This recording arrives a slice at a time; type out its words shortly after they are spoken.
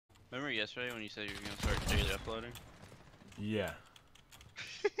Remember yesterday when you said you were gonna start daily uploading? Yeah.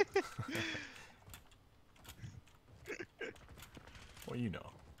 Well, you know.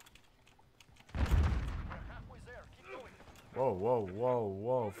 Whoa, whoa, whoa,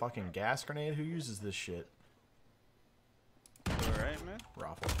 whoa. Fucking gas grenade? Who uses this shit? Alright, man?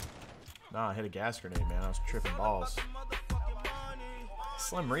 Raffle. Nah, I hit a gas grenade, man. I was tripping balls.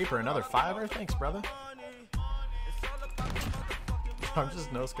 Slim Reaper, another $5? Thanks, brother. I'm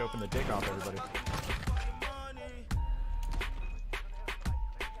just no-scoping the dick off everybody.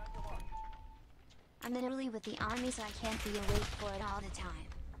 I'm literally with the army, so I can't be awake for it all the time.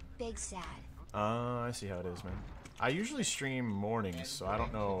 Big sad. I see how it is, man. I usually stream mornings, so I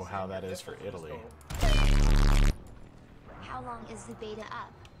don't know how that is for Italy. How long is the beta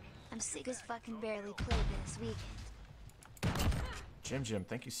up? I'm sick as fucking barely played this weekend. Jim,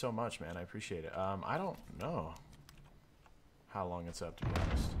 thank you so much, man. I appreciate it. I don't know how long it's up, to be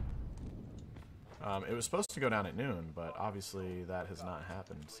honest. It was supposed to go down at noon, but obviously that has not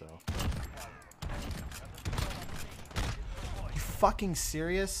happened, so... You fucking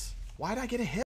serious? Why'd I get a hit?